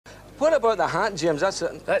What about the hat, James? That's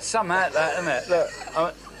some hat, that, isn't it?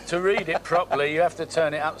 Look, to read it properly, you have to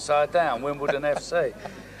turn it upside down. Wimbledon FC.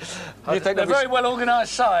 They're a very well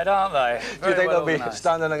organised side, aren't they? Do you think they'll be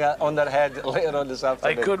standing on their head later on this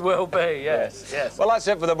afternoon? They could well be, yes. Yes. Well, that's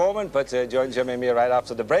it for the moment, but join Jimmy and me right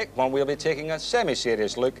after the break when we'll be taking a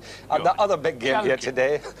semi-serious look at the other big game here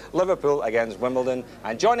today, Liverpool against Wimbledon.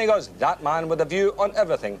 And joining us, that man with a view on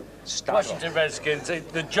everything, Washington Redskins,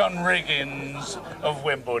 the John Riggins of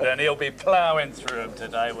Wimbledon. He'll be ploughing through them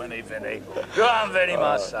today, won't he, Vinny? Go on, Vinny,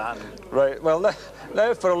 my son. Right, well,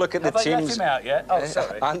 now for a look at the teams. Have I let him out yet? Oh,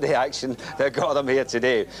 sorry. And the action that got them here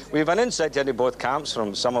today. We have an insight into both camps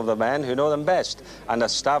from some of the men who know them best and a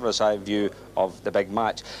Stavros-eye view of the big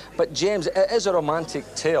match. But, James, it is a romantic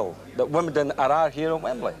tale that Wimbledon are our here at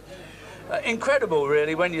Wembley. Incredible,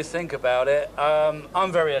 really, when you think about it.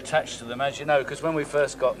 I'm very attached to them, as you know, because when we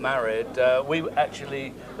first got married,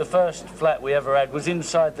 the first flat we ever had was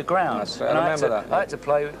inside the ground. I remember that. I had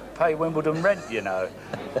to pay Wimbledon rent, you know.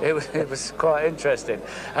 It was quite interesting.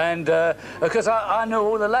 And because I knew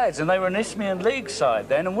all the lads, and they were an Isthmian League side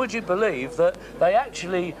then, and would you believe that they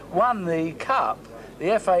actually won the Cup,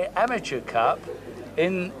 the FA Amateur Cup,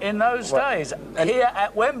 in those days, here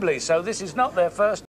at Wembley. So this is not their first